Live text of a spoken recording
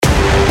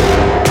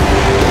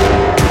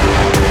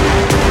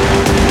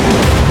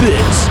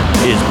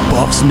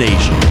Buffs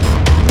Nation.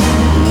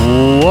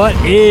 What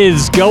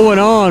is going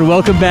on?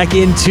 Welcome back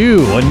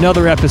into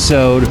another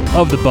episode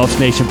of the Buffs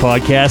Nation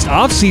podcast,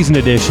 off-season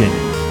edition.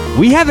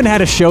 We haven't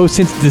had a show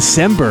since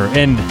December,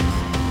 and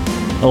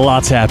a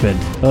lot's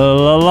happened. A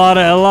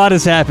lot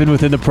has happened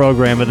within the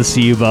program of the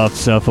CU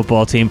Buffs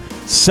football team.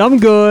 Some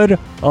good,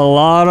 a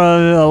lot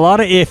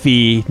of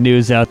iffy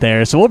news out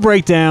there. So we'll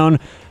break down.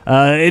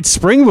 It's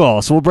spring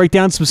ball, so we'll break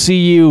down some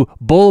CU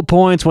bullet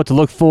points, what to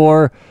look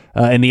for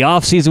in the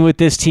offseason with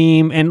this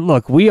team. And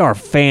look, we are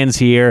fans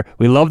here.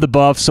 We love the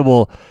Buffs, so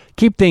we'll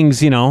keep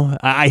things,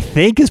 I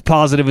think as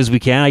positive as we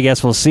can. I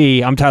guess we'll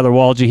see. I'm Tyler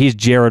Walgie. He's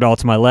Jared all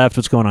to my left.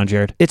 What's going on,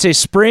 Jared? It's a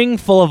spring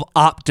full of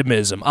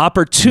optimism.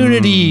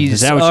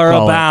 Opportunities are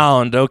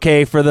abound,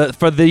 okay, for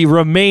the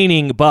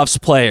remaining Buffs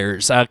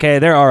players, okay?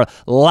 There are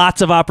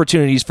lots of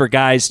opportunities for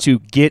guys to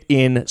get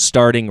in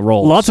starting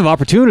roles. Lots of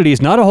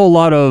opportunities, not a whole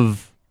lot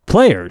of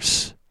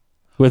players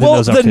within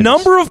those opportunities. The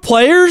number of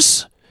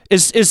players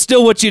is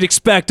still what you'd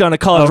expect on a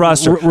college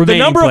roster. The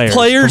number of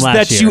players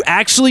that you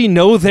actually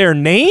know their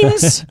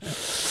names,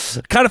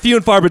 kind of few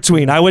and far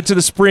between. I went to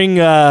the spring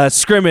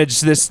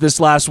scrimmage this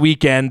last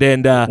weekend,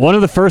 and one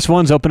of the first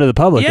ones open to the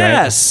public.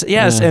 Yes, right?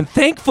 yes, and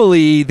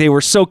thankfully they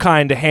were so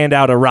kind to hand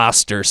out a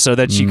roster so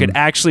that you could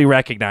actually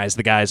recognize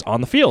the guys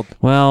on the field.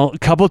 Well, a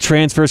couple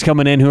transfers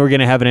coming in who are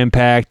going to have an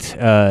impact.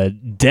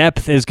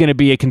 Depth is going to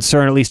be a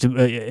concern, at least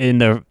in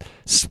the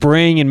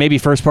spring and maybe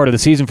first part of the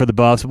season for the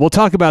Buffs. We'll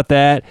talk about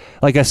that.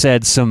 Like I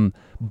said, some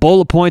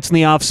bullet points in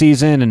the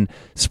offseason, and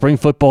spring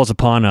football's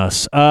upon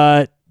us.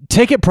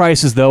 Ticket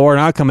prices, though, are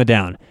not coming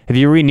down. Have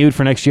you renewed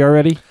for next year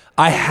already?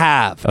 I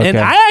have. Okay. And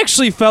I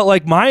actually felt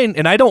like mine,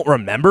 and I don't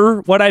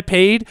remember what I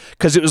paid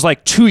because it was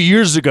like 2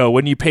 years ago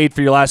when you paid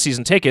for your last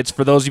season tickets.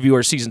 For those of you who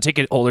are season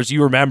ticket holders,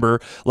 you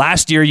remember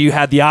last year you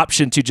had the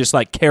option to just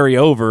like carry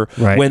over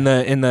when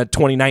in the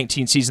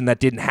 2019 season that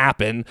didn't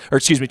happen, or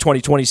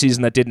 2020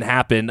 season that didn't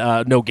happen,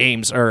 no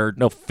games or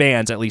no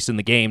fans, at least in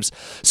the games.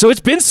 So it's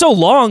been so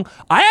long,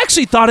 I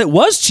actually thought it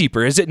was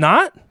cheaper. Is it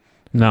not?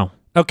 No.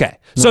 Okay,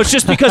 so it's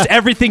just because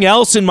everything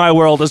else in my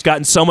world has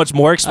gotten so much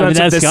more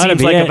expensive. This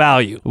seems like a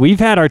value. We've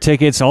had our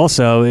tickets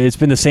also. It's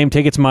been the same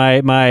tickets.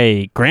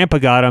 My grandpa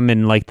got them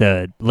in like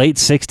the late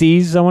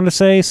 60s, I want to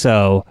say.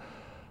 So,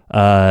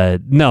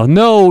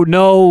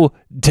 no,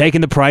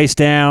 taking the price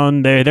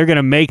down. They're going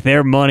to make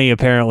their money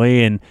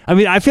apparently. And I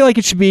mean, I feel like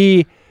it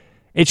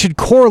should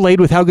correlate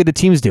with how good the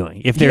team's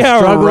doing. If they're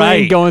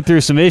struggling, going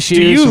through some issues.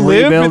 Do you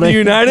live in the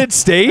United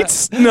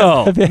States?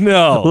 No.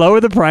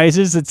 Lower the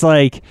prices. It's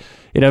like,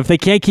 if they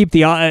can't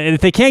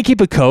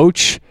keep a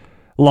coach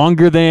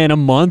longer than a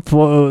month,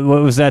 what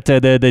was that?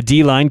 The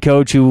D-line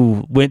coach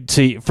who went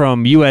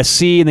from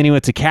USC and then he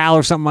went to Cal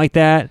or something like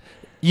that.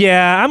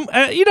 Yeah,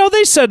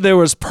 they said there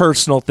was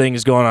personal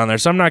things going on there,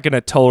 so I'm not going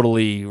to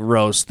totally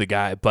roast the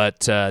guy,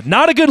 but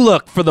not a good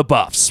look for the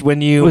Buffs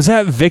when you... Was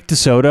that Vic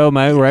DeSoto? Am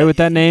I right with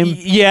that name?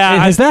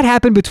 Yeah. Has that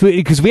happened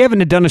because we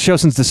haven't done a show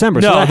since December?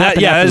 No, so that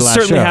has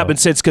certainly happened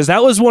since, because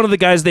that was one of the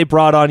guys they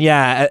brought on,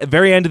 at the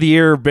very end of the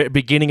year,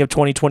 beginning of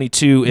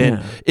 2022,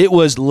 and it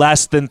was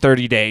less than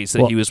 30 days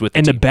that he was with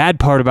the team. And the bad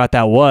part about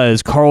that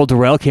was Karl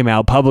Dorrell came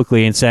out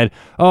publicly and said,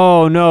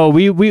 oh, no,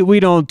 we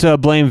don't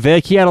blame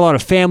Vic. He had a lot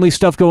of family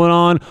stuff going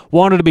on.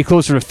 Wanted to be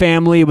closer to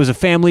family. It was a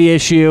family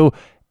issue.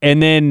 And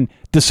then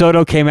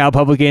DeSoto came out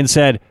publicly and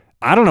said,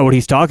 I don't know what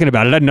he's talking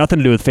about. It had nothing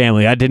to do with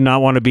family. I did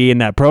not want to be in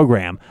that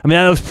program. I mean,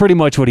 that was pretty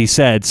much what he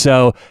said.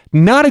 So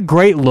not a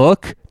great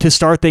look to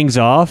start things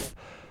off.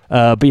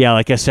 But yeah,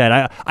 like I said,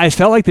 I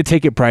felt like the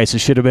ticket prices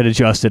should have been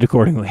adjusted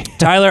accordingly.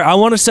 Tyler, I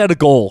want to set a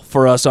goal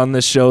for us on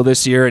this show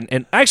this year.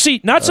 And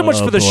actually, not so much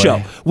for the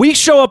show. We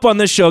show up on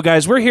this show,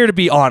 guys. We're here to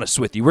be honest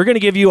with you. We're going to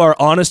give you our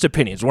honest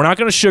opinions. We're not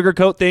going to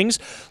sugarcoat things.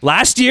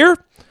 Last year,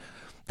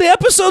 the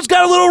episodes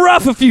got a little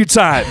rough a few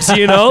times,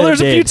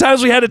 There's a few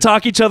times we had to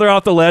talk each other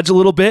off the ledge a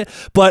little bit.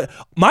 But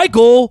my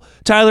goal,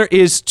 Tyler,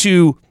 is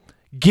to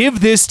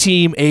give this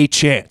team a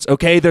chance,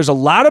 okay? There's a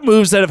lot of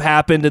moves that have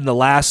happened in the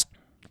last,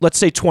 let's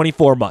say,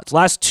 24 months,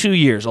 last 2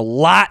 years. A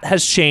lot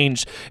has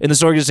changed in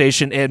this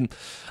organization, and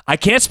I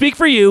can't speak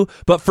for you,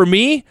 but for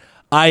me,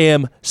 I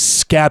am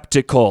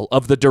skeptical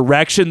of the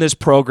direction this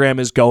program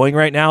is going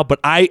right now, but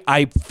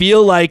I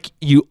feel like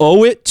you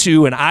owe it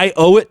to, and I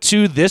owe it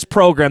to this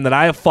program that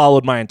I have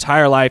followed my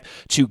entire life,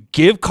 to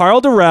give Karl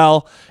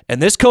Dorrell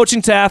and this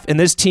coaching staff and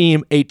this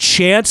team a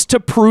chance to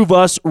prove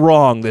us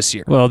wrong this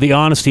year. Well, the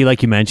honesty,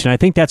 like you mentioned, I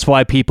think that's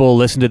why people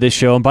listen to this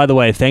show. And by the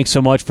way, thanks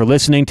so much for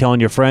listening, telling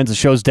your friends. The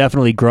show's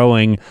definitely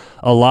growing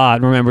a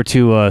lot. Remember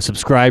to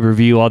subscribe,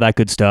 review, all that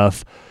good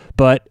stuff.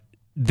 But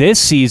this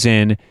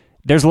season,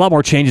 there's a lot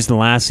more changes than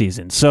last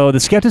season. So the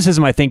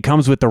skepticism, I think,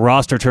 comes with the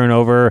roster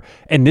turnover.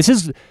 And this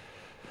is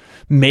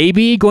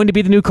maybe going to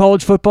be the new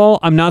college football.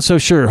 I'm not so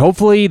sure.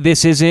 Hopefully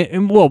this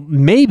isn't. Well,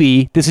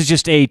 maybe this is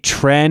just a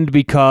trend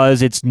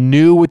because it's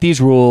new with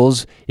these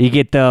rules. You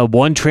get the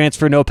one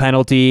transfer, no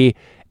penalty.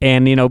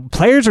 And,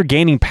 players are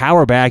gaining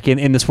power back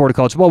in the sport of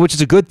college football, which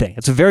is a good thing.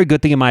 It's a very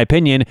good thing in my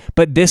opinion,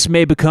 but this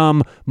may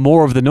become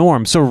more of the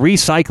norm. So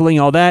recycling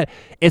all that,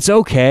 it's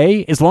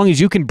okay as long as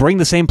you can bring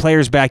the same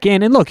players back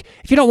in. And look,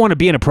 if you don't want to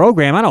be in a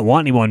program, I don't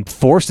want anyone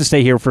forced to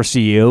stay here for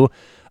CU,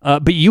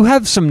 but you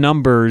have some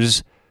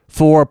numbers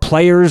for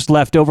players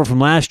left over from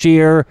last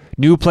year,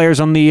 new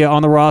players on the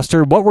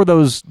roster. What were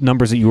those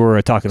numbers that you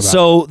were talking about?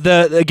 So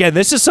again,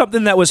 this is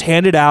something that was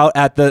handed out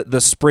at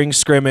the spring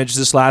scrimmage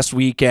this last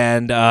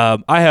weekend.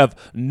 I have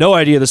no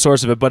idea the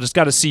source of it, but it's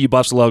got a CU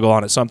Buffs logo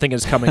on it, so I'm thinking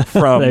it's coming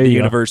from the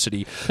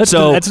university.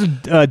 That's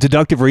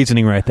deductive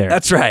reasoning right there.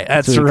 That's right.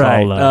 That's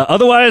right.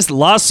 Otherwise,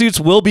 lawsuits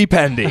will be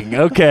pending.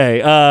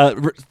 Okay.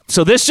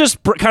 So this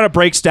just kind of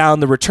breaks down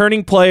the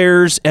returning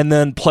players and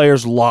then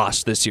players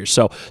lost this year.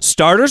 So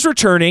starters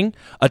returning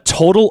a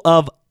total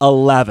of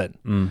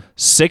 11,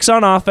 6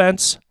 on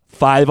offense,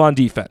 5 on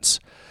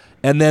defense.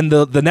 And then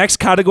the next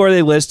category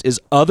they list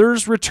is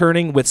others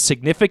returning with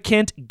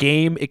significant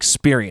game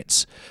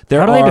experience.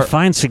 How do they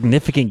define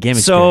significant game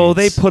experience? So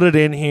they put it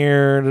in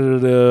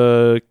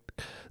here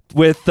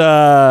with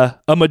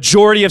a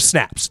majority of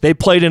snaps. They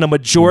played in a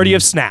majority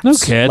of snaps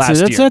last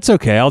year. That's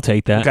okay. I'll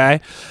take that.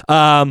 Okay.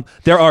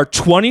 There are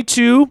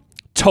 22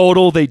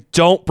 total. They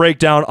don't break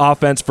down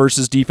offense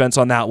versus defense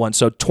on that one.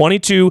 So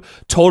 22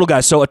 total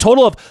guys. So a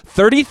total of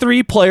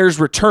 33 players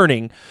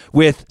returning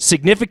with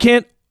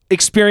significant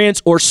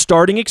experience or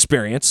starting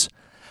experience.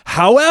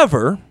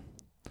 However,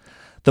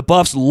 the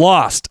Buffs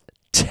lost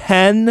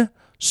 10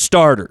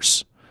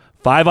 starters,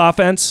 5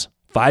 offense,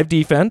 5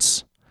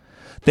 defense.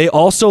 They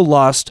also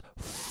lost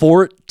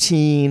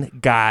 14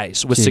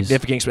 guys with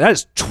significant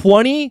experience. That is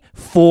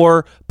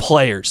 24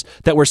 players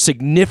that were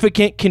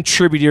significant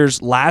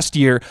contributors last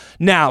year.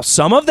 Now,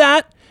 some of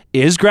that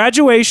is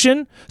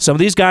graduation. Some of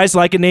these guys,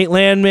 like a Nate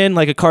Landman,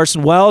 like a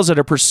Carson Wells, that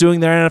are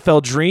pursuing their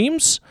NFL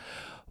dreams.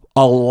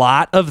 A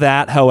lot of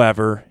that,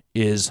 however,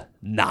 is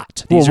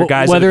not. These are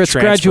guys whether that it's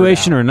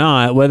graduation or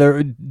not,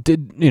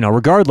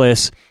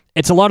 regardless,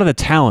 it's a lot of the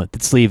talent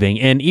that's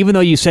leaving. And even though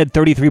you said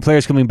 33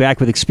 players coming back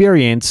with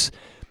experience,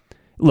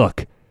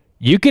 look,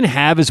 you can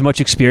have as much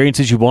experience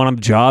as you want on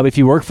the job. If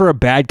you work for a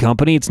bad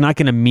company, it's not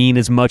going to mean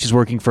as much as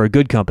working for a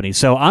good company.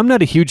 So I'm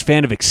not a huge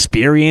fan of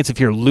experience. If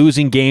you're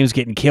losing games,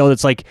 getting killed,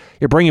 it's like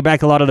you're bringing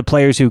back a lot of the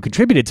players who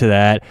contributed to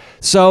that.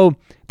 So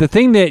the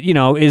thing that,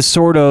 is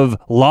sort of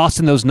lost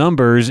in those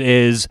numbers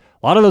is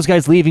a lot of those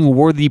guys leaving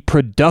were the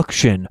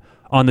production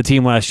on the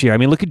team last year. I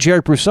mean, look at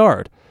Jarek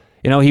Broussard.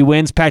 He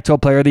wins Pac-12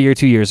 Player of the Year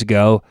 2 years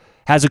ago.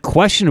 Has a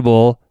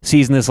questionable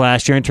season this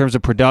last year in terms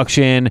of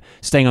production,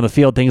 staying on the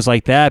field, things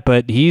like that,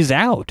 but he's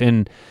out.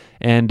 And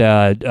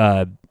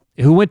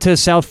who went to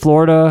South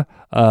Florida?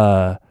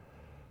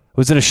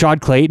 Was it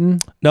Ashad Clayton?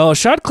 No,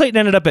 Ashad Clayton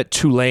ended up at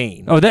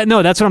Tulane. Oh,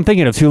 that's what I'm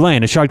thinking of,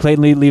 Tulane. Ashad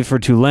Clayton leaves for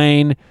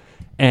Tulane,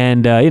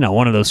 and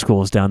one of those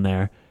schools down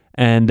there.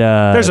 And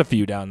there's a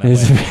few down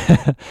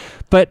there.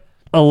 But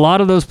a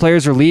lot of those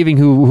players are leaving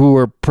who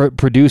are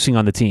producing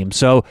on the team.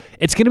 So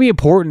it's going to be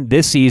important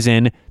this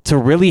season to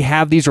really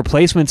have these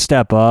replacements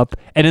step up.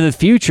 And in the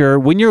future,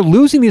 when you're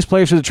losing these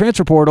players to the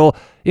transfer portal,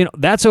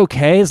 that's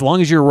okay as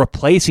long as you're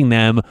replacing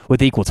them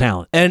with equal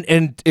talent. And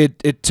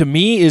it to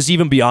me is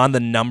even beyond the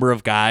number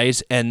of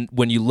guys. And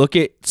when you look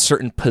at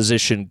certain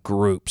position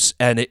groups,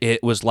 and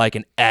it was like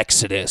an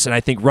exodus. And I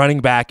think running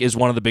back is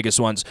one of the biggest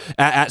ones.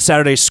 At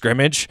Saturday's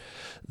scrimmage,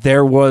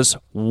 there was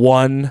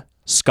one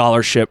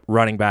scholarship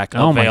running back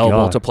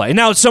available to play.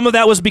 Now, some of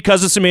that was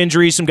because of some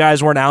injuries. Some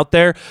guys weren't out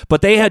there,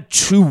 but they had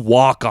 2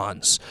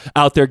 walk-ons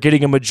out there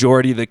getting a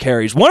majority of the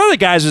carries. One of the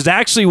guys was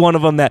actually one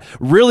of them that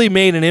really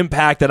made an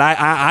impact that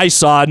I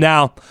saw.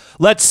 Now,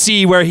 let's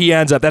see where he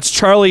ends up. That's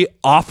Charlie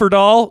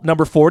Offerdahl,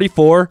 number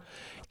 44.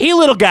 A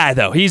little guy,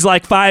 though. He's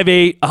like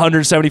 5'8",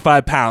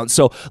 175 pounds.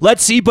 So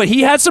let's see. But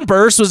he had some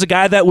bursts. Was a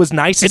guy that was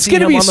nice to see him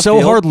on the field. It's going to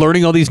be so hard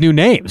learning all these new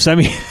names. I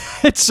mean,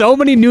 it's so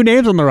many new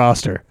names on the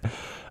roster.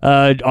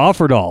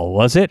 Offerdahl,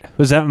 was it?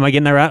 Am I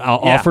getting that right?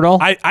 Offerdahl?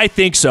 I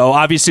think so.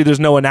 Obviously, there's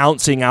no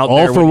announcing out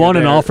there. All for one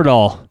and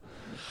Offerdahl.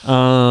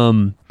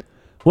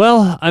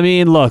 Well, I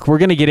mean, look, we're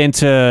going to get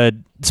into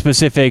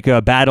specific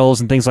battles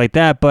and things like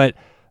that, but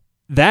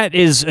that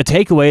is a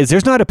takeaway. Is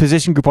there's not a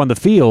position group on the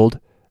field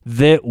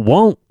that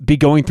won't be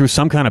going through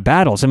some kind of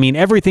battles. I mean,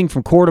 everything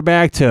from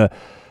quarterback to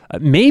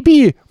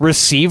maybe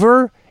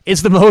receiver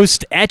is the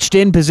most etched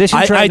in position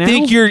right now. I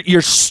think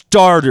your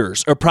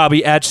starters are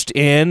probably etched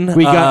in.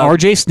 We got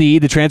R.J.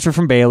 Sneed, the transfer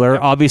from Baylor.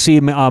 Yep. Obviously,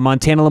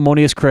 Montana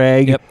Lamonius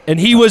Craig. Yep. And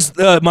he was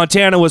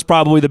Montana was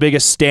probably the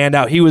biggest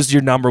standout. He was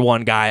your number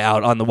one guy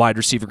out on the wide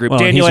receiver group. Well,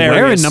 Daniel he's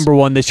Arias. wearing number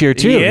one this year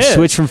too. He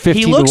switched from 15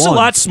 to 1. He looks a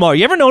lot smaller.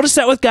 You ever notice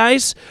that with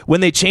guys when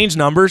they change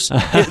numbers?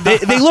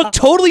 they look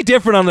totally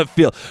different on the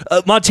field.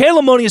 Montana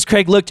Lamonius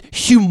Craig looked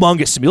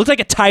humongous to me. He looked like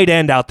a tight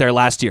end out there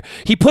last year.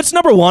 He puts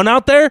number one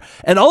out there,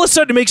 and all of a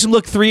sudden it makes him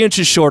look 3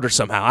 inches shorter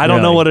somehow. I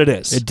don't know what it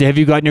is. Have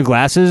you gotten your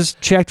glasses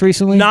checked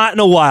recently? Not in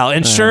a while.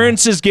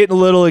 Insurance is getting a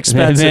little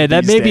expensive. Man,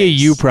 that may be a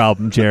you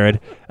problem,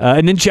 Jared.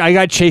 And then I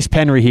got Chase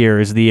Penry here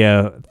as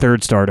the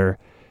third starter.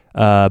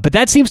 But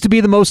that seems to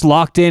be the most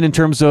locked in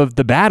terms of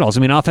the battles.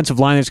 I mean, offensive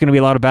line, there's going to be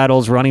a lot of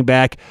battles. Running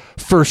back,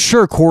 for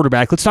sure.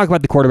 Quarterback. Let's talk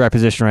about the quarterback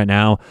position right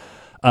now.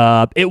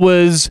 It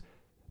was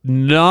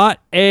not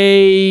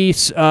a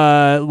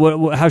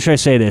how should I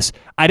say this?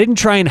 I didn't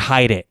try and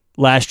hide it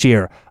last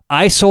year.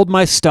 I sold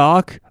my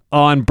stock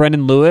on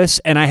Brendan Lewis,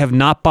 and I have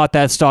not bought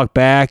that stock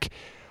back.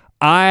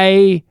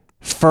 I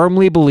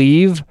firmly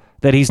believe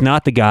that he's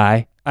not the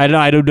guy. I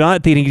do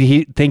not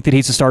think that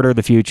he's the starter of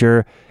the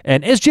future.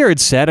 And as Jared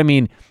said, I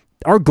mean,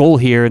 our goal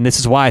here, and this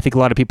is why I think a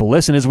lot of people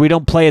listen, is we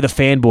don't play the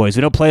fanboys.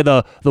 We don't play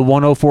the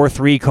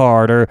 1043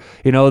 card, or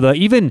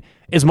even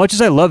as much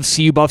as I love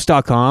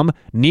CUBuffs.com,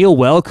 Neil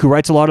Welk, who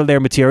writes a lot of their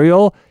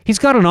material, he's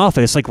got an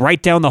office like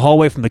right down the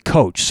hallway from the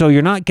coach. So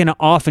you're not going to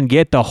often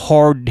get the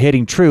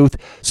hard-hitting truth.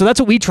 So that's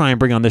what we try and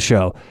bring on the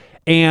show.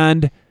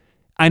 And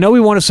I know we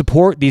want to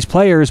support these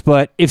players,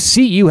 but if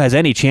CU has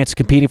any chance of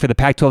competing for the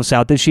Pac-12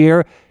 South this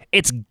year,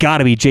 it's got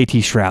to be JT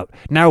Shrout.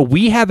 Now,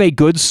 we have a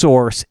good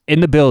source in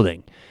the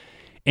building.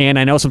 And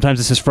I know sometimes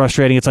this is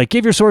frustrating. It's like,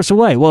 give your source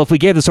away. Well, if we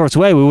gave the source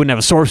away, we wouldn't have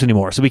a source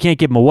anymore. So we can't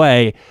give them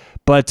away.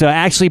 But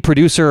actually,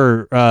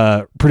 producer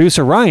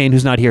Ryan,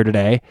 who's not here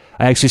today,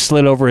 I actually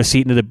slid over a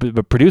seat into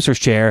the producer's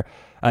chair.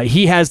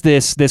 He has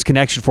this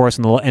connection for us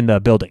in the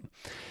building.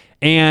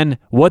 And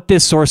what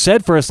this source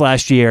said for us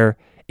last year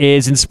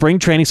is in spring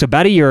training, so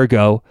about a year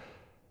ago,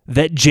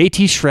 that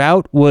JT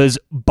Shrout was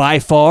by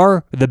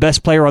far the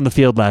best player on the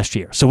field last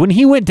year. So when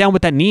he went down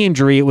with that knee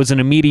injury, it was an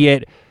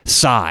immediate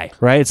sigh,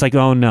 right? It's like,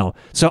 oh no.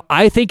 So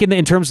I think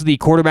in terms of the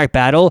quarterback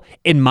battle,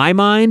 in my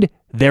mind,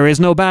 there is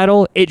no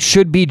battle. It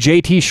should be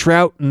JT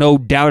Shrout, no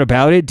doubt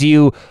about it. Do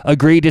you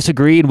agree,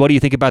 disagree, and what do you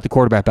think about the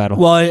quarterback battle?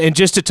 Well, and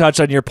just to touch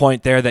on your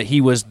point there that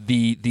he was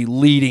the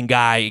leading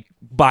guy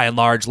by and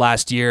large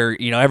last year,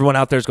 everyone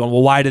out there is going,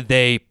 well, why did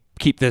they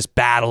keep this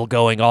battle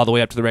going all the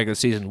way up to the regular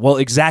season? Well,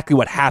 exactly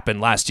what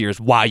happened last year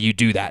is why you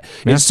do that.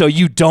 Yeah. And so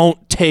you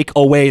don't take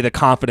away the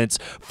confidence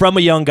from a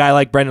young guy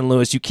like Brendan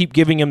Lewis. You keep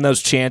giving him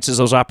those chances,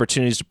 those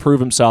opportunities to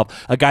prove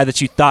himself, a guy that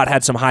you thought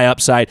had some high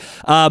upside.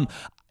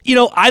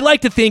 I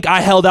like to think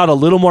I held out a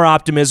little more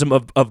optimism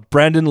of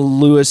Brendan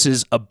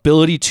Lewis's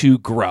ability to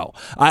grow.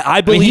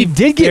 I believe he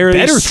did get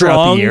better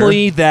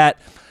strongly that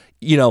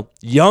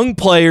young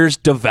players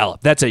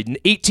develop. That's an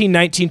 18,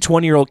 19,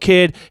 20-year-old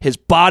kid. His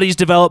body's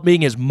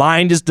developing. His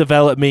mind is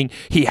developing.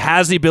 He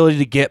has the ability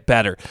to get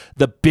better.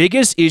 The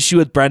biggest issue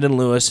with Brendan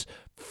Lewis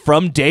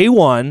from day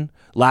one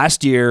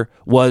last year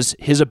was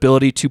his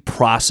ability to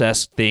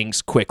process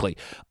things quickly.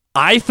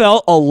 I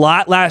felt a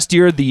lot last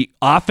year the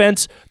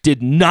offense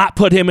did not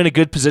put him in a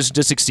good position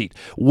to succeed.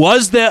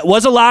 Was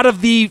a lot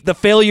of the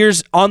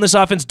failures on this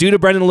offense due to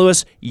Brendan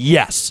Lewis?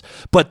 Yes.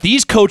 But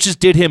these coaches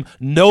did him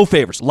no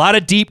favors. A lot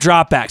of deep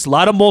dropbacks, a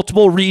lot of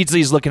multiple reads that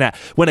he's looking at.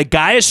 When a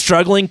guy is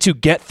struggling to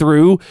get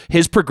through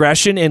his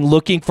progression and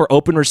looking for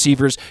open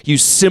receivers, you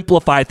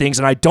simplify things,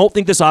 and I don't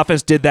think this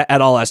offense did that at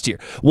all last year.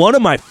 One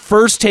of my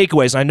first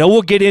takeaways, I know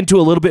we'll get into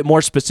a little bit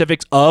more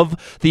specifics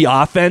of the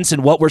offense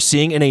and what we're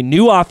seeing in a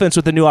new offense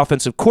with a new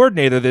offensive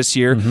coordinator this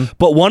year,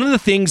 but one of the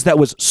things that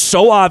was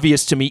so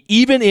obvious to me,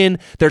 even in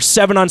their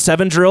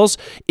 7-on-7 drills,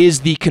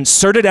 is the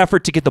concerted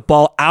effort to get the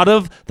ball out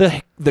of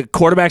the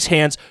quarterback's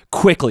hands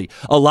quickly.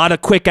 A lot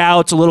of quick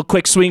outs, a little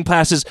quick swing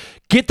passes.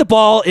 Get the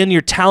ball in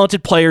your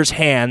talented players'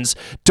 hands.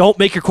 Don't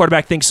make your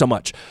quarterback think so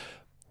much.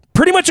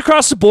 Pretty much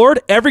across the board,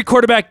 every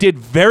quarterback did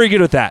very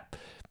good with that,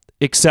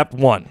 except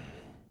one.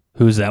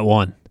 Who's that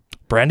one?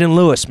 Brendan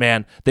Lewis,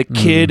 man. The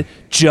kid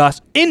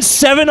just, in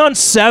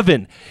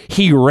 7-on-7,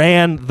 he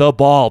ran the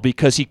ball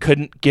because he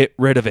couldn't get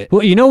rid of it.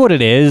 Well, you know what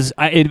it is?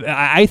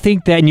 I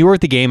think that, and you were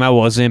at the game, I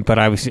wasn't, but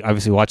I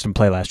obviously watched him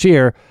play last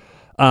year.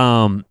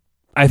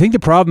 I think the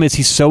problem is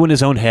he's so in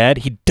his own head.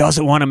 He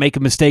doesn't want to make a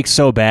mistake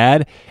so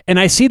bad. And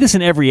I see this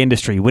in every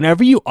industry.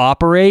 Whenever you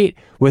operate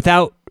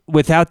without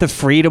the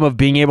freedom of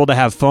being able to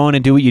have fun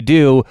and do what you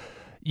do,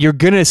 you're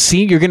gonna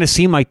seem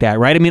like that,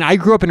 right? I mean, I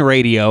grew up in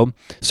radio,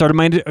 started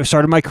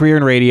my career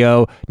in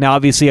radio. Now,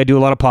 obviously, I do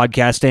a lot of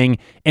podcasting,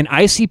 and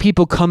I see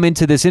people come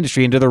into this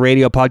industry, into the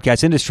radio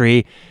podcast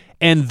industry,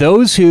 and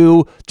those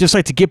who just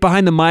like to get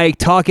behind the mic,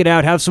 talk it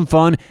out, have some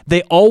fun,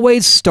 they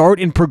always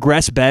start and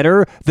progress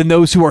better than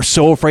those who are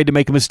so afraid to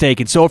make a mistake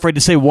and so afraid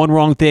to say one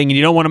wrong thing, and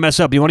you don't want to mess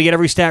up. You want to get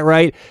every stat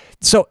right.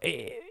 So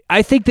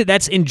I think that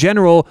that's, in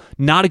general,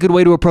 not a good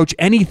way to approach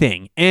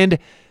anything. And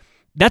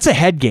that's a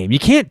head game. You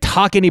can't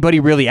talk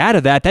anybody really out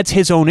of that. That's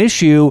his own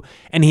issue,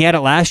 and he had it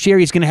last year.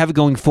 He's going to have it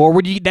going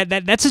forward.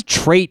 That's a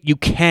trait you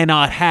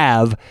cannot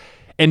have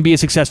and be a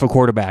successful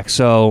quarterback.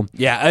 So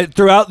yeah,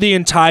 throughout the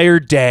entire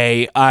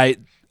day, I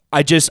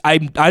don't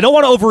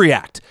want to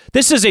overreact.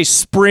 This is a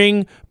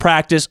spring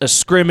practice, a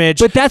scrimmage.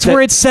 But that's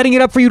where it's setting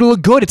it up for you to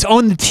look good. It's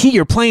on the tee.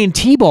 You're playing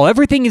T-ball.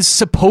 Everything is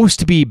supposed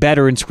to be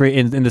better in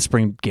the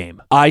spring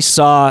game. I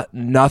saw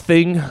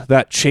nothing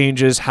that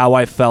changes how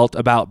I felt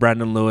about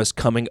Brendan Lewis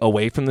coming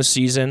away from the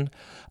season.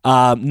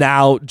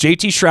 Now,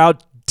 JT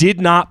Shrout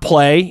did not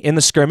play in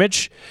the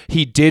scrimmage.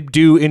 He did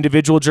do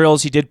individual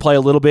drills. He did play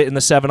a little bit in the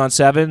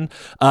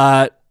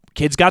 7-on-7.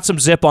 Kid's got some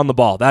zip on the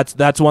ball.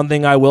 That's one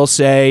thing I will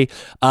say.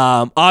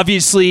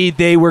 Obviously,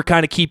 they were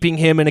kind of keeping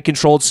him in a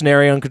controlled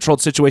scenario and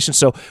controlled situation,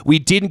 so we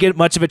didn't get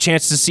much of a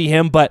chance to see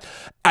him. But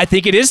I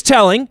think it is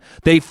telling.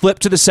 They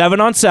flipped to the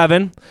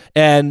 7-on-7,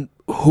 and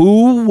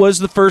who was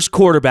the first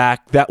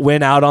quarterback that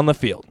went out on the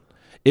field?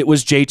 It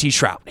was JT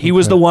Shrout. He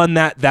was the one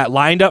that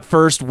lined up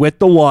first with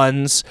the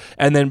ones,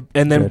 and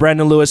then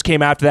Brendan Lewis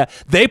came after that.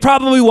 They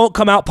probably won't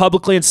come out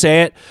publicly and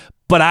say it,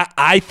 but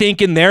I think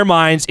in their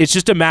minds, it's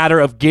just a matter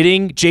of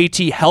getting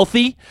JT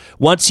healthy.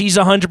 Once he's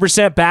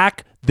 100%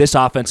 back, this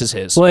offense is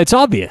his. Well, it's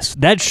obvious.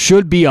 That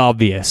should be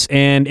obvious.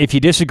 And if you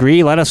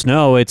disagree, let us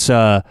know. It's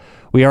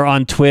we are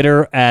on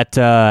Twitter at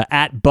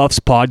Buffs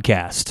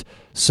Podcast.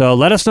 So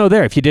let us know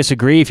there if you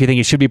disagree, if you think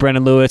it should be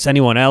Brendan Lewis,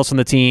 anyone else on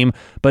the team.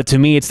 But to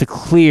me, it's the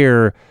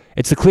clear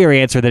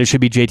answer that it should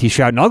be JT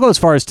Shrout. And I'll go as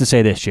far as to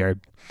say this, Jared.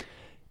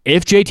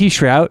 If JT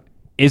Shrout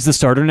is the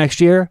starter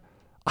next year,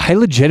 I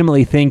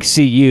legitimately think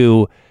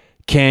CU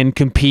can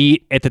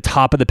compete at the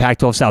top of the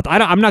Pac-12 South.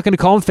 I'm not going to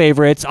call them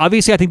favorites.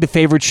 Obviously, I think the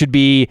favorites should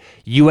be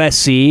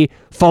USC,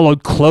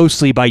 followed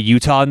closely by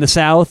Utah in the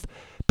South.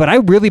 But I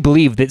really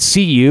believe that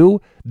CU,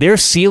 their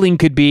ceiling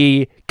could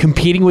be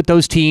competing with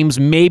those teams,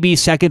 maybe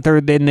second,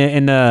 third in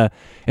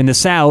the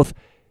South.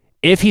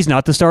 If he's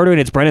not the starter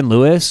and it's Brendan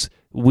Lewis,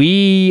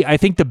 I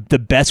think the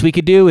best we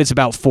could do is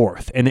about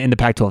fourth in the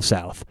Pac-12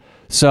 South.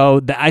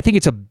 So I think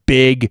it's a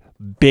big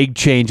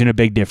change and a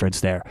big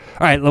difference there.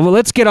 All right, well,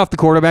 let's get off the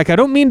quarterback. I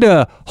don't mean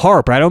to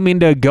harp. I don't mean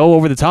to go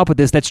over the top with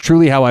this. That's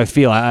truly how I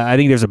feel. I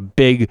think there's a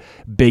big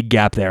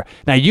gap there.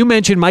 Now, you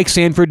mentioned Mike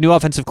Sanford, new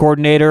offensive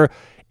coordinator.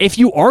 If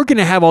you are going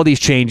to have all these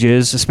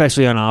changes,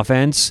 especially on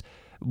offense,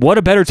 what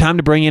a better time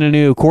to bring in a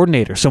new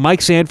coordinator. So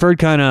Mike Sanford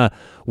kind of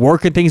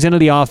working things into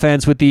the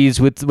offense with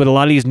a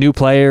lot of these new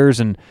players.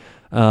 And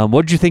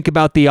what did you think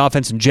about the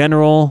offense in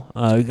general?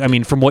 I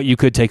mean, from what you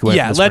could take away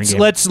from the spring game.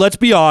 let's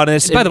be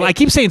honest. And by the way, I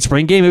keep saying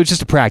spring game. It was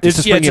just a practice.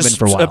 The spring game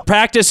for a while. A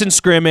practice and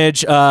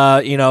scrimmage.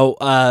 I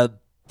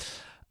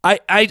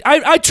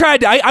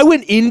tried. I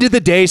went into the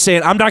day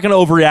saying I'm not going to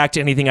overreact to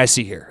anything I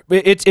see here.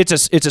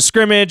 It's a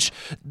scrimmage,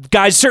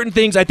 guys. Certain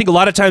things. I think a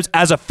lot of times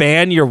as a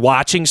fan, you're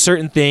watching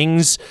certain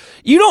things.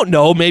 You don't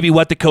know maybe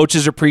what the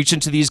coaches are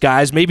preaching to these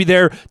guys. Maybe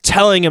they're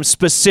telling them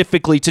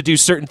specifically to do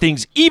certain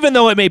things, even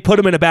though it may put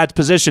them in a bad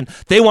position.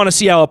 They want to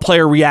see how a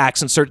player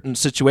reacts in certain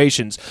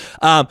situations.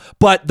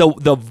 But the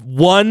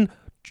one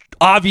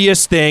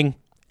obvious thing,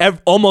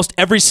 almost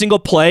every single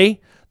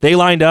play, they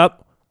lined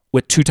up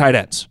with two tight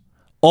ends.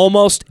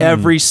 Almost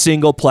every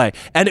single play.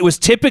 And it was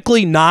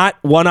typically not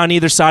one on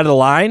either side of the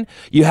line.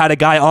 You had a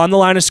guy on the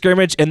line of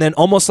scrimmage and then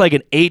almost like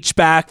an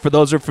H-back for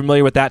those who are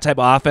familiar with that type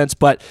of offense.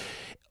 But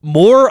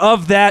more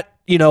of that,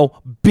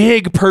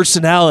 big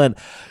personnel. And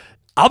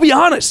I'll be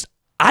honest,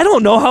 I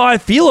don't know how I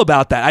feel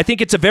about that. I think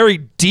it's a very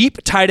deep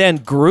tight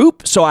end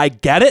group, so I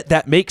get it.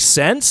 That makes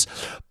sense.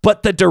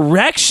 But the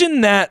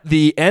direction that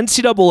the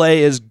NCAA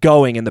is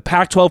going, in the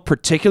Pac-12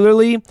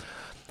 particularly,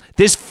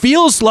 this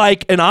feels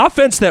like an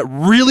offense that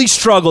really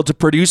struggled to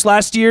produce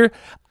last year.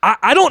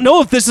 I don't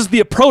know if this is the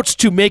approach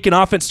to make an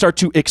offense start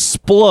to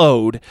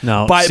explode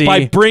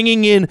by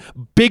bringing in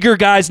bigger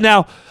guys.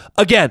 Now,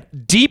 again,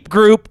 deep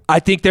group.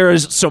 I think there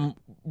is some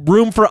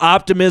room for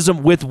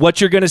optimism with what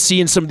you're going to see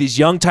in some of these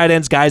young tight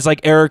ends, guys like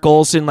Eric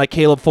Olson, like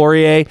Caleb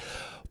Fourier.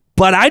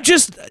 But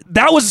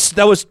that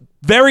was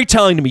very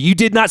telling to me. You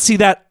did not see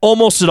that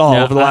almost at all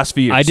over the last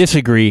few years. I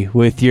disagree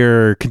with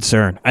your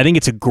concern. I think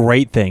it's a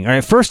great thing. All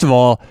right, first of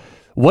all,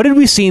 what did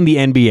we see in the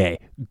NBA?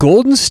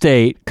 Golden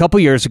State, a couple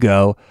years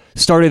ago,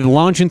 started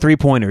launching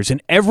three-pointers,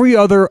 and every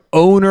other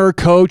owner,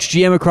 coach,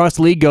 GM across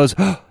the league goes,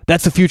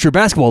 that's the future of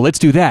basketball. Let's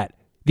do that.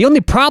 The only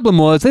problem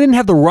was they didn't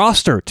have the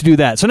roster to do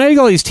that. So now you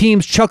got all these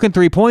teams chucking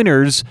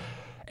three-pointers,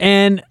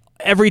 and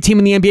every team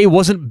in the NBA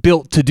wasn't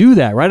built to do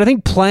that, right? I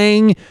think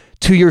playing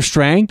to your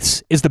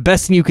strengths is the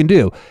best thing you can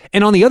do.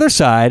 And on the other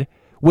side,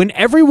 when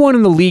everyone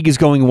in the league is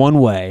going one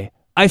way,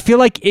 I feel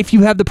like if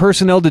you have the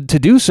personnel to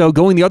do so,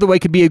 going the other way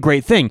could be a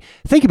great thing.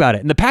 Think about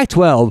it. In the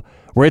Pac-12,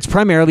 where it's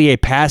primarily a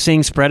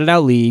passing,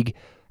 spread-it-out league,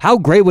 how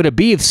great would it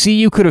be if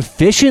CU could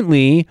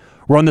efficiently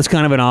run this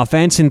kind of an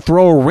offense and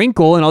throw a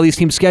wrinkle in all these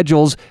team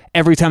schedules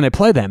every time they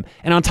play them?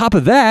 And on top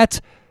of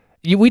that,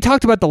 we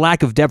talked about the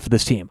lack of depth for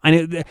this team.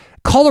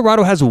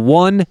 Colorado has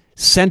one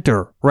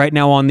center right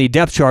now on the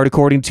depth chart,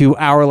 according to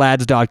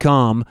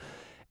OurLads.com.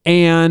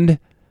 And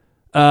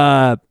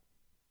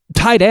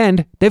tight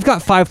end, they've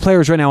got 5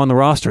 players right now on the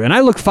roster. And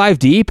I look 5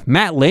 deep,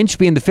 Matt Lynch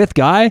being the 5th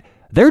guy,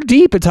 they're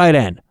deep at tight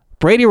end.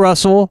 Brady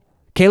Russell,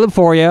 Caleb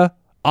Fourier,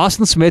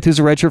 Austin Smith, who's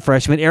a redshirt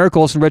freshman, Eric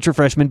Olson, redshirt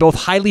freshman, both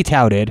highly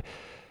touted.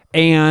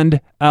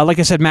 And like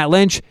I said, Matt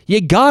Lynch,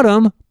 you got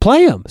him,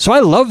 play him. So I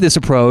love this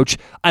approach.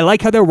 I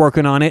like how they're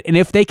working on it. And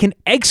if they can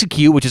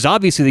execute, which is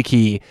obviously the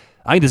key,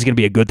 I think this is going to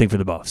be a good thing for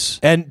the Buffs.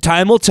 And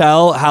time will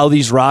tell how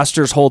these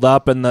rosters hold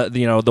up, and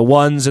the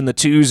ones and the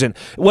twos. And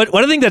what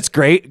I think that's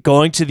great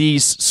going to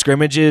these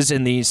scrimmages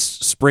and these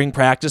spring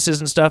practices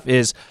and stuff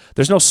is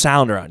there's no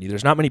sound around you.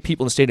 There's not many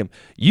people in the stadium.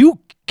 You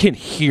can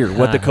hear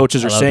what the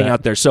coaches are saying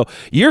out there. So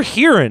you're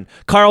hearing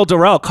Carl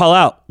Durrell call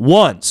out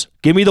ones,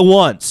 Give me the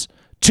ones.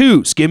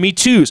 Twos, give me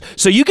twos.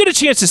 So you get a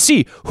chance to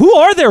see who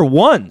are their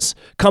ones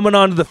coming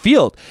onto the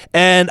field.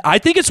 And I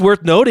think it's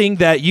worth noting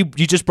that you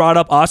just brought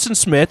up Austin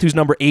Smith, who's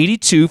number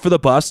 82 for the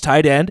Buffs,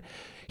 tight end.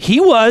 He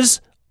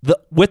was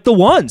with the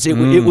ones.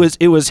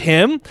 It was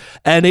him,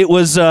 and it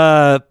was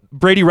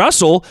Brady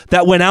Russell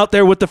that went out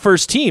there with the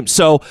first team.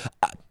 So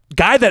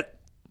guy that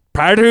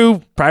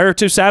prior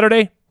to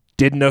Saturday,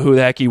 didn't know who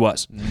the heck he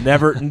was.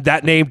 Never.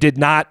 That name did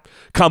not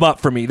come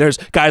up for me. There's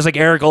guys like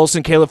Eric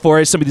Olson, Caleb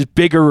Forrest, some of these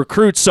bigger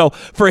recruits. So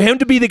for him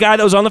to be the guy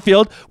that was on the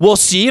field, we'll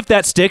see if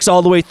that sticks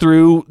all the way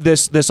through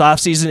this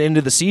offseason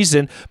into the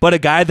season, but a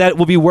guy that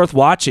will be worth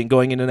watching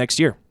going into next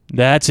year.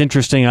 That's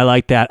interesting. I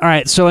like that. All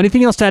right, so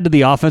anything else to add to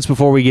the offense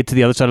before we get to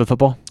the other side of the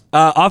football?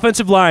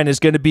 Offensive line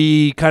is going to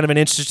be kind of an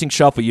interesting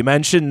shuffle. You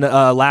mentioned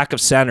lack of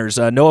centers.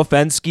 Noah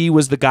Fenske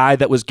was the guy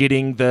that was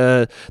getting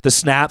the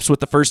snaps with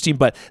the first team,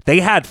 but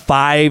they had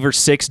 5 or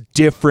 6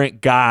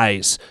 different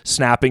guys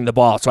snapping the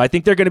ball. So I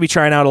think they're going to be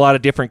trying out a lot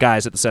of different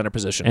guys at the center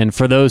position. And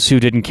for those who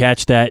didn't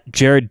catch that,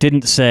 Jared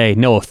didn't say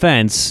no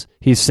offense.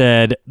 He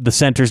said the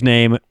center's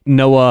name,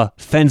 Noah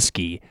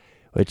Fenske,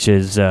 which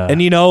is... And,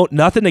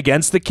 nothing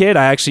against the kid.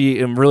 I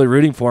actually am really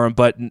rooting for him.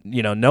 But,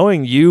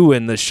 knowing you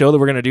and the show that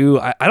we're going to do,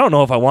 I don't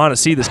know if I want to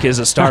see this kid as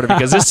a starter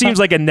because this seems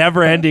like a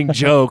never-ending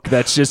joke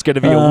that's just going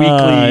to be a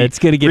weekly It's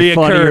going to get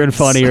funnier and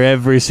funnier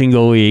every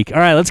single week. All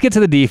right, let's get to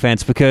the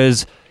defense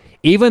because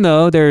even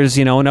though there's,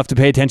 enough to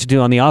pay attention to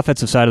on the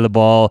offensive side of the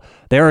ball,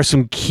 there are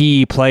some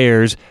key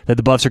players that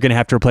the Buffs are going to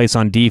have to replace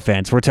on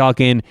defense. We're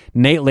talking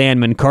Nate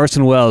Landman,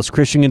 Carson Wells,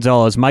 Christian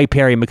Gonzalez, Mike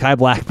Perry, Mekhi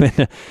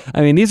Blackman.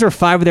 I mean, these are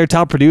 5 of their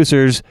top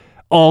producers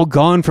all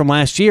gone from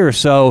last year.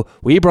 So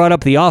we brought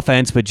up the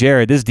offense, but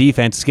Jared, this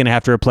defense is going to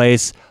have to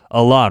replace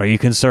a lot. Are you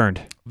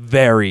concerned?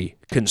 Very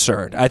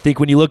concerned. I think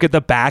when you look at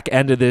the back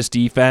end of this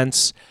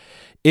defense,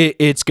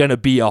 it's going to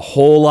be a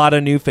whole lot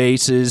of new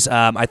faces.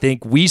 I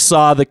think we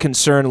saw the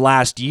concern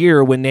last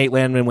year when Nate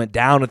Landman went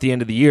down at the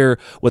end of the year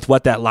with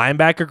what that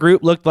linebacker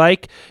group looked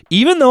like.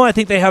 Even though I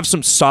think they have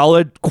some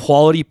solid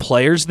quality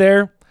players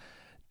there,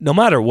 no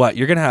matter what,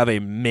 you're going to have a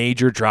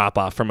major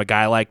drop-off from a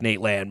guy like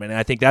Nate Landman. And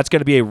I think that's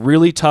going to be a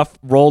really tough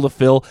role to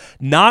fill,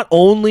 not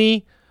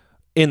only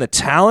in the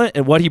talent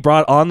and what he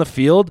brought on the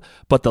field,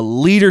 but the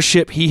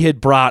leadership he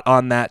had brought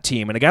on that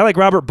team. And a guy like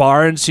Robert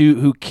Barnes,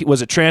 who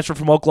was a transfer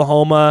from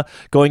Oklahoma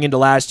going into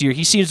last year,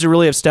 he seems to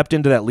really have stepped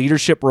into that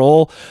leadership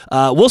role.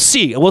 We'll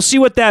see. We'll see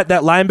what that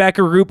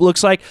linebacker group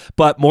looks like,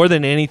 but more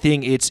than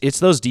anything, it's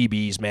those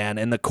DBs, man.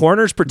 And the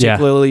corners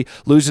particularly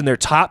losing their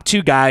top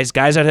 2 guys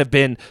that have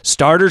been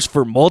starters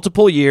for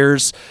multiple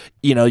years.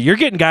 You're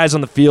getting guys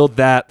on the field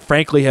that,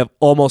 frankly, have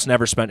almost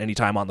never spent any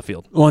time on the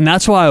field. Well, and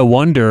that's why I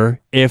wonder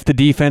if the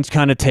defense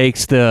kind of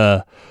takes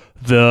the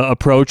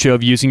approach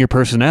of using your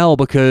personnel,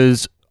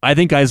 because I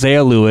think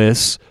Isaiah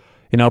Lewis,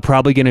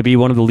 probably going to be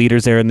one of the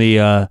leaders there in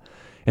the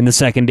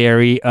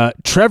secondary.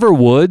 Trevor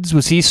Woods,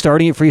 was he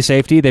starting at free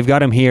safety? They've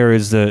got him here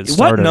as the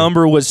starter. What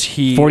number was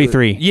he?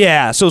 43.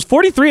 Yeah, so it's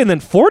 43 and then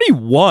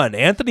 41.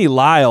 Anthony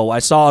Lyle, I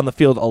saw on the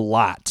field a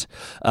lot.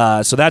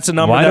 So that's a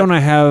number. Why don't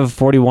I have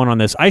 41 on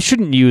this? I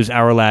shouldn't use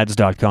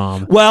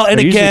ourlads.com. Well, and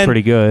they're again,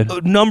 pretty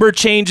good. Number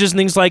changes and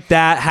things like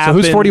that happen.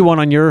 So who's 41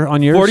 on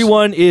yours?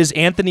 41 is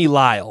Anthony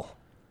Lyle.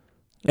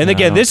 And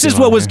again, this is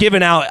what was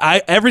given out.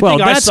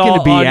 Everything I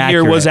saw on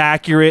here was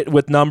accurate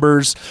with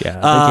numbers. Yeah,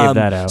 they gave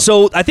that out.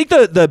 So I think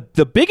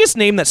the biggest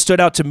name that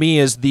stood out to me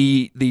is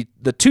the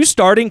 2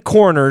 starting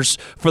corners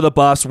for the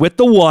Buffs with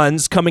the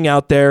ones coming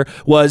out there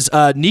was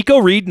Nico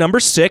Reed, number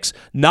 6.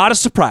 Not a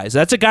surprise.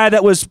 That's a guy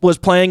that was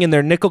playing in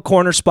their nickel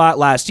corner spot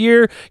last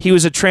year. He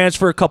was a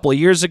transfer a couple of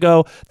years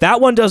ago.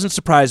 That one doesn't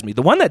surprise me.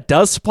 The one that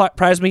does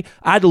surprise me,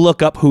 I had to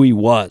look up who he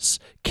was.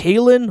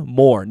 Kalen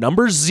Moore,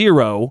 number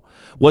 0.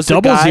 Was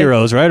double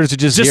zeros, right? Or is it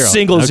just zero?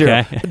 Single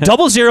zero.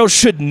 Double zero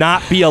should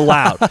not be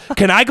allowed.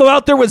 Can I go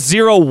out there with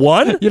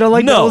 0-1? You don't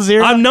like double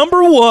zero? I'm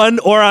number 1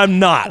 or I'm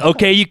not.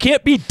 Okay, you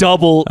can't be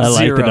double zero. I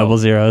like the double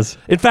zeros.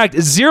 In fact,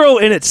 0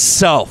 in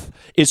itself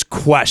is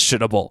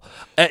questionable.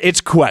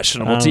 It's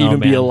questionable to even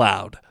be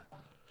allowed.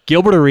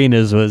 Gilbert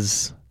Arenas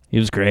was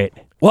great.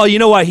 Well, you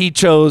know why he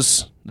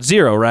chose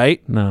 0,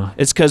 right? No.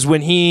 It's because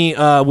when he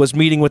was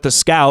meeting with a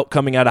scout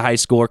coming out of high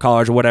school or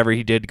college or whatever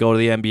he did to go to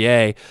the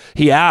NBA,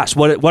 he asked,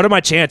 what are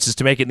my chances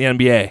to make it in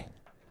the NBA?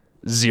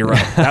 0.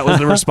 That was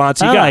the response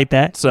he got. I like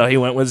that. So he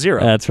went with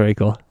 0. That's very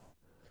cool.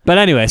 But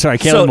anyway, sorry,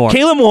 Kalen Moore.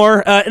 Kalen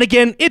Moore, and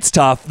again, it's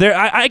tough.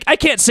 I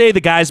can't say the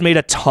guy's made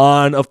a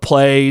ton of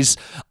plays.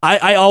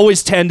 I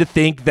always tend to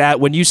think that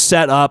when you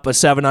set up a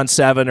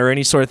 7-on-7 or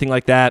any sort of thing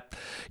like that,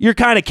 you're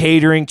kind of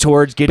catering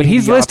towards getting. But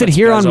he's listed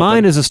here on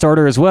mine as a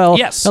starter as well.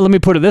 Yes. Now let me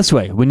put it this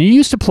way: when you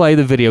used to play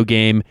the video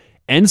game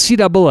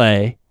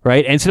NCAA.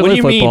 Right? NCAA what do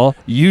you football.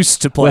 Mean,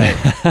 used to play.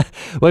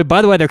 Wait,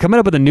 by the way, they're coming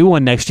up with a new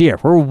one next year.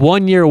 We're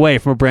 1 year away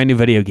from a brand new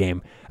video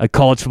game, a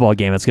college football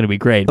game. That's going to be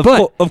great.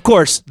 Of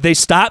course, they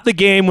stopped the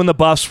game when the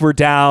Buffs were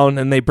down,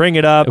 and they bring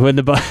it up when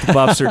the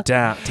Buffs are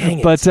down.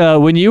 Dang it.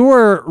 But when you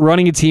were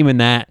running a team in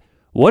that,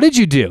 what did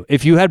you do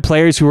if you had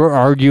players who were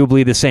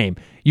arguably the same?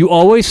 you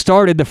always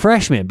started the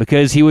freshman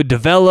because he would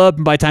develop,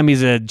 and by the time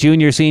he's a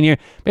junior, senior,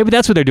 maybe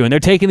that's what they're doing. They're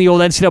taking the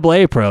old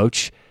NCAA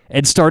approach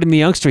and starting the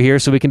youngster here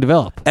so we can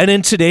develop. And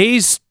in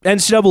today's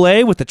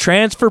NCAA with the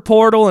transfer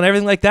portal and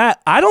everything like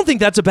that, I don't think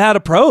that's a bad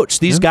approach.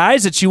 These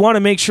guys that you want to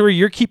make sure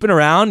you're keeping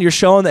around, you're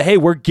showing that, hey,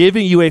 we're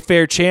giving you a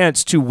fair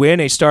chance to win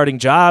a starting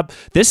job.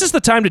 This is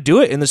the time to do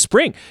it in the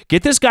spring.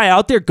 Get this guy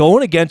out there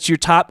going against your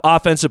top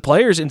offensive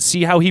players and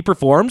see how he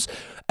performs.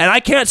 And I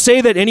can't say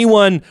that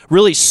anyone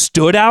really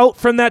stood out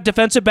from that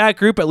defensive back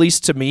group, at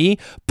least to me,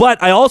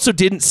 but I also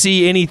didn't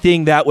see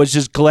anything that was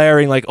just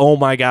glaring like, oh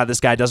my God, this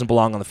guy doesn't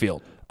belong on the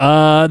field.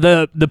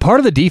 The part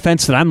of the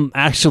defense that I'm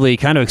actually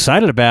kind of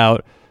excited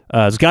about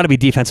has got to be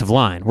defensive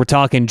line. We're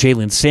talking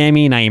Jalen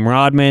Sammy, Naeem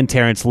Rodman,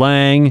 Terrence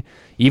Lang,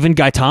 even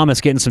Guy Thomas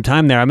getting some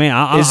time there. I mean,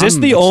 is this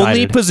I'm the excited.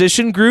 only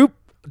position group,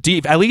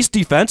 at least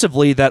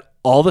defensively, that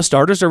all the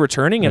starters are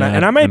returning? And,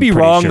 I might be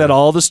wrong that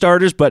all the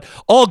starters, but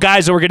all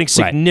guys that were getting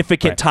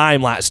significant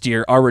time last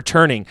year are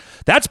returning.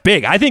 That's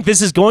big. I think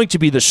this is going to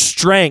be the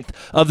strength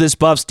of this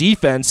Buffs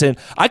defense. And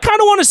I kind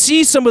of want to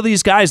see some of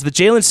these guys, the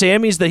Jalen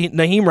Sammys, the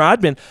Naeem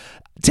Rodman,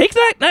 take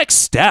that next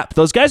step.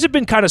 Those guys have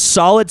been kind of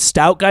solid,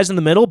 stout guys in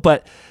the middle,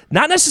 but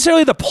not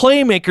necessarily the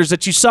playmakers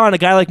that you saw in a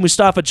guy like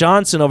Mustafa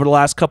Johnson over the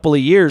last couple of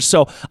years.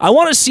 So I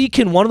want to see,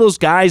 can one of those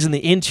guys in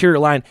the interior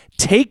line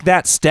take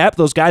that step?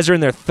 Those guys are in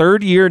their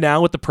third year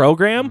now with the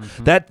program.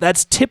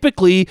 That's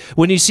typically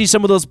when you see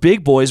some of those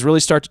big boys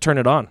really start to turn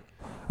it on.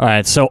 All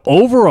right, so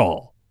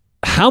overall,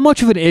 how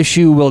much of an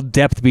issue will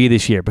depth be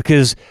this year?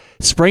 Because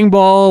spring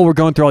ball, we're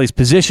going through all these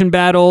position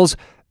battles.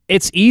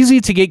 It's easy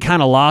to get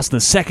kind of lost in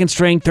the second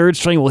string, third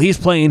string. Well, he's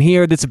playing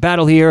here. That's a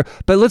battle here.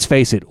 But let's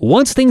face it,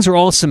 once things are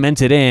all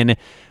cemented in,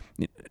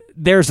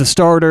 there's the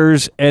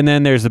starters, and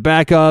then there's the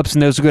backups,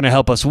 and those are going to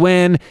help us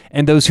win,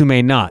 and those who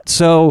may not.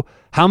 So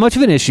how much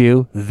of an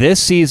issue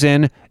this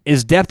season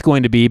is depth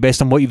going to be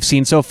based on what you've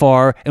seen so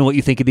far and what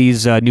you think of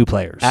these new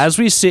players? As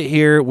we sit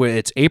here,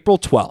 it's April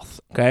 12th,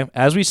 okay?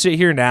 As we sit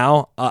here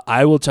now,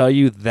 I will tell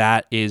you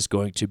that is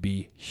going to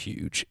be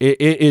huge.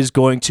 It is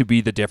going to be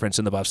the difference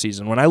in the Buff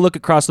season. When I look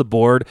across the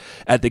board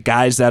at the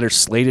guys that are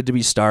slated to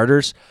be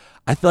starters,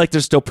 I feel like they're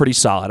still pretty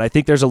solid. I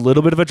think there's a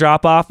little bit of a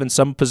drop-off in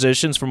some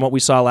positions from what we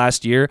saw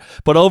last year,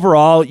 but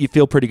overall, you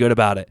feel pretty good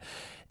about it.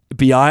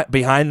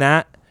 Behind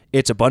that,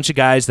 it's a bunch of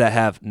guys that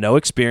have no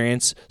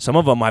experience. Some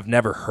of them I've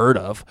never heard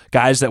of.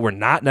 Guys that were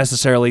not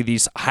necessarily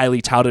these highly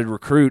touted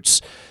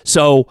recruits.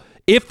 So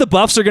if the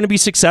Buffs are going to be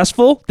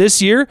successful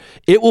this year,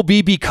 it will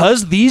be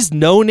because these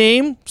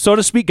no-name, so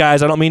to speak,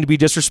 guys, I don't mean to be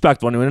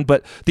disrespectful, anyone,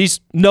 but these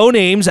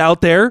no-names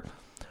out there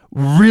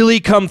really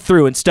come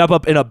through and step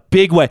up in a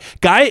big way.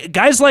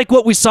 Guys like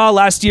what we saw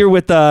last year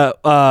with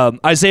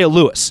Isaiah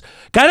Lewis.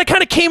 Guy that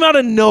kind of came out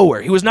of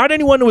nowhere. He was not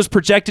anyone who was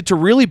projected to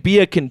really be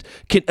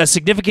a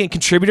significant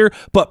contributor,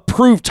 but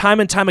proved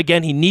time and time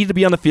again he needed to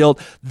be on the field.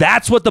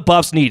 That's what the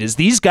Buffs need, is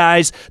these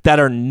guys that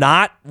are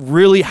not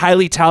really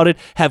highly touted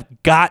have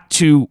got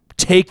to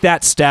take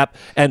that step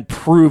and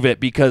prove it,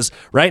 because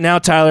right now,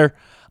 Tyler,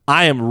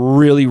 I am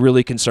really,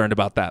 really concerned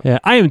about that. Yeah,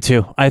 I am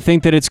too. I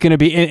think that it's going to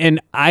be, and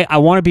I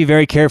want to be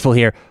very careful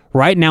here.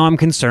 Right now, I'm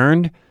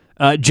concerned.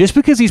 Just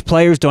because these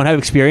players don't have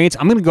experience,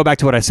 I'm going to go back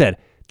to what I said.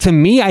 To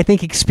me, I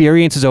think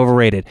experience is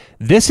overrated.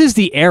 This is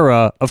the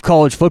era of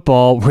college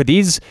football where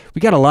we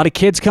got a lot of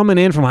kids coming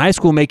in from high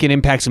school making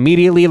impacts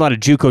immediately, a lot of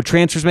JUCO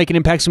transfers making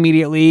impacts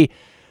immediately.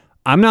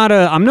 I'm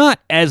not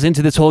as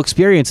into this whole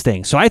experience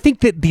thing. So I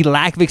think that the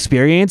lack of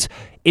experience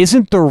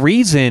isn't the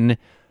reason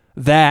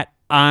that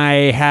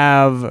I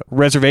have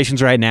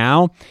reservations right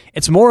now.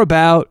 It's more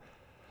about,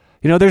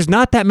 there's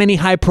not that many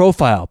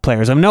high-profile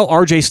players. I know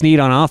R.J. Sneed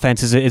on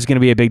offense is going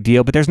to be a big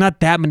deal, but there's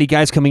not that many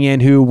guys coming in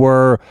who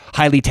were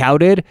highly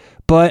touted.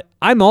 But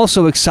I'm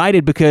also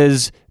excited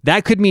because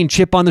that could mean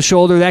chip on the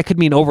shoulder. That could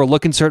mean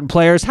overlooking certain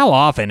players. How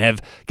often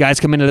have guys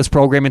come into this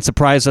program and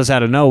surprised us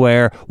out of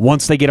nowhere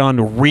once they get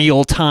on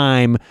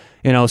real-time,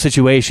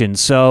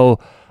 situations? So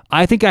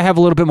I think I have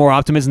a little bit more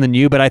optimism than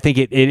you, but I think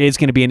it is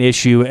going to be an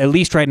issue, at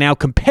least right now,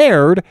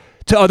 compared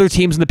to other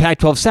teams in the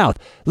Pac-12 South.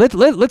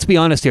 Let's be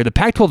honest here. The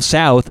Pac-12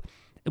 South,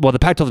 well, the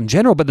Pac-12 in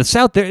general, but the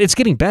South, it's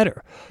getting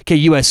better. Okay,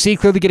 USC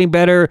clearly getting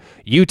better.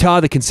 Utah,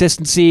 the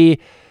consistency.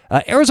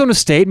 Arizona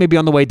State maybe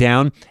on the way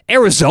down.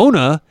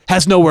 Arizona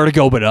has nowhere to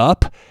go but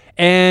up.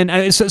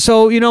 And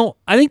so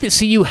I think that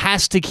CU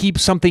has to keep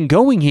something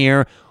going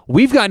here.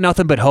 We've got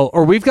nothing but hope,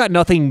 or we've got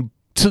nothing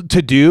to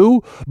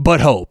do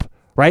but hope,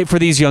 right, for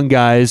these young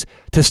guys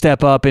to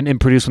step up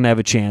and produce when they have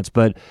a chance.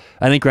 But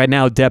I think right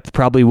now depth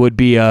probably would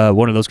be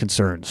one of those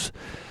concerns.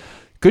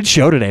 Good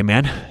show today,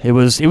 man. It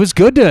was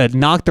good to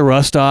knock the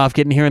rust off,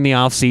 getting here in the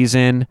off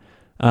season.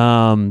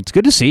 It's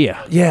good to see you.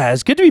 Yeah,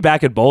 it's good to be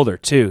back in Boulder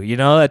too.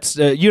 That's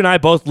you and I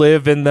both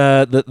live in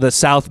the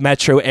South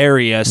Metro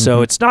area,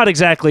 so it's not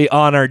exactly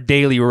on our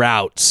daily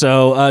route.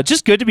 So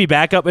just good to be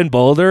back up in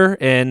Boulder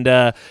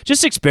and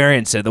just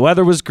experience it. The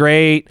weather was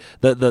great.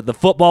 The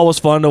football was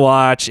fun to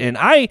watch, and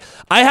I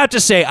have to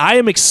say I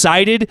am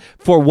excited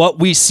for what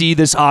we see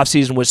this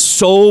offseason with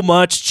so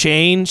much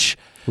change.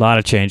 A lot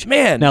of change,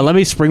 man. Now let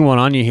me spring one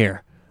on you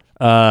here.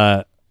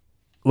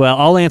 Well,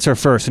 I'll answer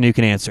first, and you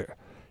can answer.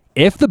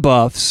 If the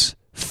Buffs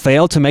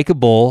fail to make a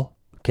bowl,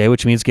 okay,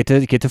 which means get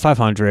to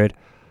 500,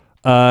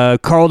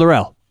 Karl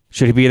Dorrell,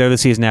 should he be there the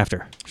season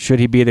after? Should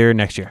he be there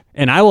next year?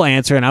 And I will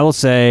answer, and I will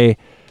say,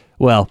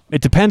 well,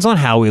 it depends on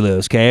how we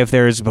lose, okay? If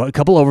there's a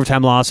couple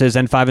overtime losses,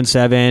 then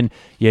 5-7,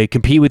 you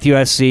compete with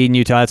USC and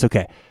Utah, that's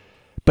okay.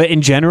 But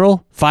in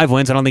general, 5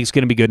 wins, I don't think it's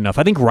going to be good enough.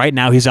 I think right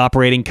now he's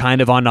operating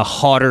kind of on a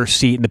hotter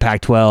seat in the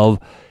Pac-12,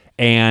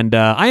 and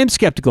I am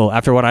skeptical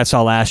after what I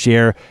saw last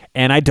year,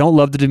 and I don't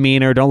love the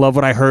demeanor, don't love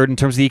what I heard in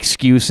terms of the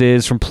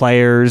excuses from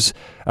players.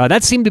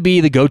 That seemed to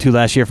be the go-to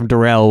last year from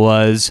Dorrell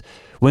was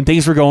when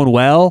things were going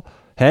well,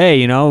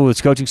 hey,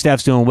 this coaching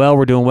staff's doing well,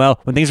 we're doing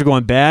well. When things are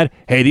going bad,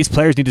 hey, these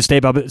players need to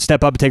step up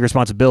and take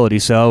responsibility.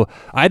 So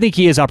I think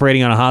he is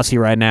operating on a hot seat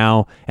right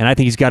now, and I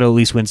think he's got to at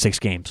least win 6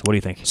 games. What do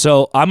you think?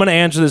 So I'm going to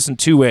answer this in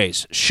 2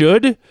 ways.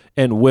 Should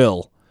and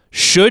will.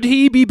 Should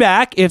he be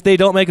back if they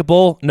don't make a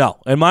bowl? No.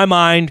 In my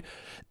mind,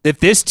 if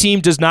this team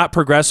does not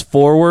progress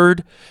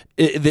forward,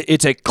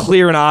 it's a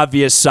clear and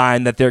obvious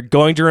sign that they're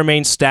going to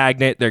remain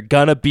stagnant. They're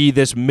going to be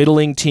this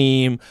middling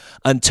team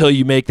until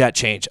you make that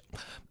change.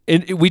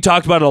 We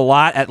talked about it a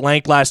lot at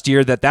length last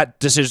year that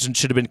decision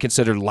should have been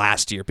considered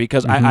last year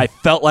because I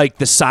felt like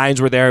the signs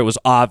were there. It was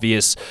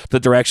obvious the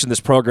direction this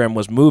program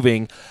was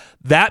moving.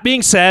 That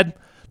being said,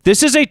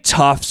 this is a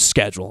tough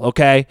schedule,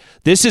 okay?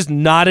 This is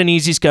not an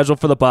easy schedule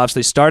for the Buffs.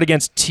 They start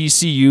against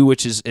TCU,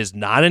 which is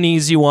not an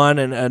easy one,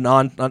 and a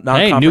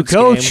non-conference new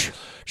coach. Game.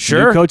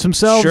 Sure. New coach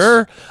themselves.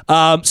 Sure.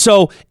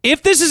 So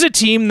if this is a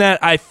team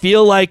that I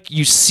feel like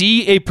you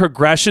see a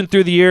progression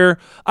through the year,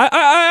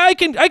 I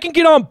can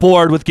get on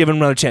board with giving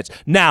him another chance.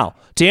 Now,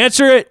 to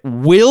answer it,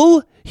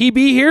 will he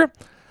be here?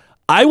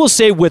 I will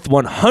say with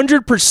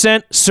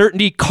 100%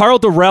 certainty, Karl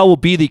Dorrell will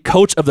be the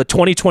coach of the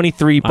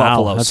 2023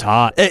 Buffaloes. That's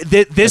hot.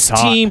 This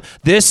team,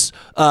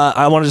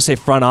 I wanted to say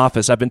front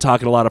office. I've been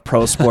talking a lot of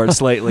pro sports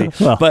lately.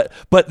 Well.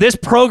 But this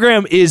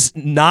program is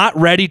not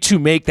ready to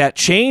make that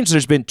change.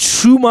 There's been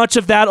too much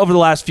of that over the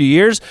last few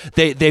years.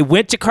 They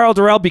went to Karl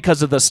Dorrell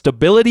because of the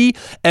stability,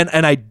 and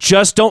I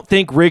just don't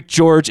think Rick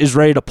George is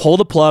ready to pull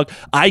the plug.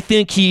 I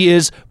think he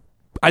is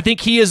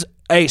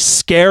a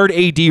scared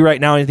AD right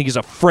now, and I think he's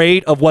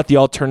afraid of what the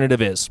alternative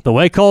is. The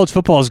way college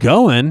football is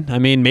going, I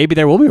mean, maybe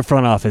there will be a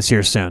front office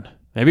here soon.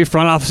 Maybe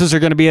front offices are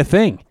going to be a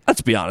thing.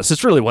 Let's be honest.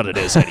 It's really what it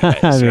is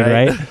anyways, I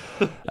mean,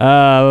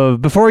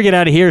 right? Before we get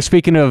out of here,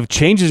 speaking of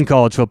changes in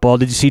college football,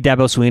 did you see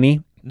Dabo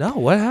Swinney? No,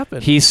 what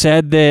happened? He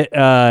said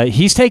that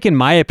he's taken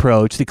my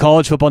approach. The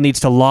college football needs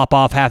to lop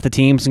off half the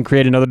teams and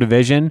create another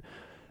division.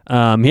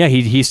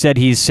 He said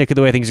he's sick of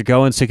the way things are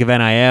going, sick of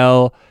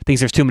NIL, thinks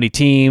there's too many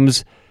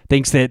teams.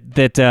 Thinks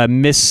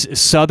that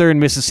Southern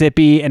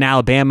Mississippi and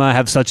Alabama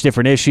have such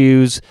different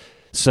issues.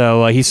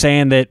 So he's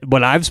saying that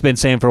what I've been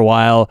saying for a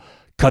while,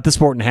 cut the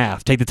sport in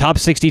half. Take the top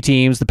 60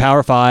 teams, the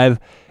Power 5,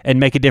 and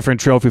make a different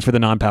trophy for the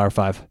non-Power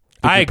 5.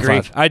 I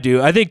agree. I do.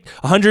 I think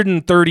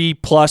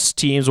 130-plus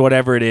teams,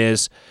 whatever it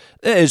is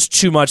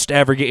too much to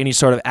ever get any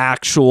sort of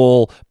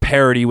actual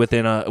parity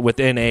within the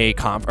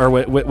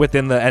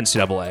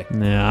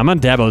NCAA. Yeah, I'm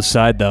on Dabo's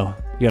side, though.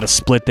 You got to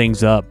split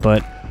things up,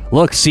 but...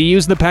 Look,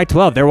 CU's in the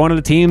Pac-12. They're one of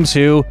the teams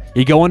who,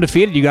 you go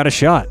undefeated, you got a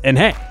shot. And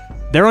hey,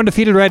 they're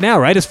undefeated right now,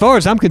 right? As far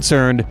as I'm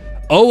concerned,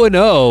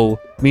 0-0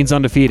 means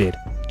undefeated.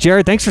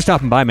 Jared, thanks for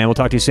stopping by, man. We'll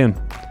talk to you soon.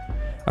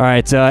 All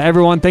right,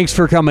 everyone, thanks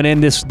for coming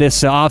in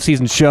this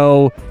off-season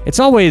show. It's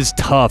always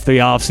tough,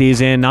 the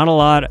off-season. Not a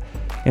lot,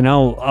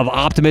 of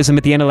optimism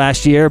at the end of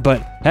last year,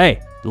 but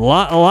hey, a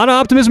lot of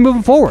optimism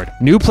moving forward.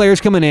 New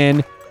players coming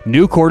in,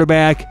 new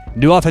quarterback,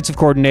 new offensive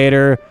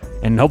coordinator,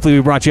 and hopefully we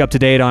brought you up to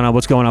date on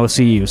what's going on with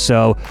CU.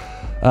 So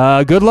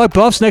good luck,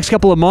 Buffs, next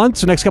couple of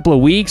months or next couple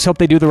of weeks. Hope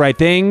they do the right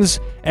things.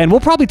 And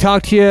we'll probably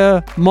talk to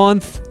you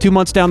 2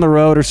 months down the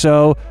road or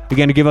so.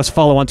 Again, to give us a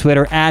follow on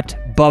Twitter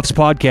at Buffs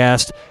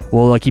Podcast.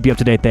 We'll keep you up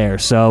to date there.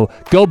 So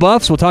go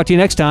Buffs. We'll talk to you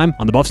next time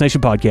on the Buffs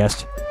Nation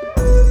Podcast.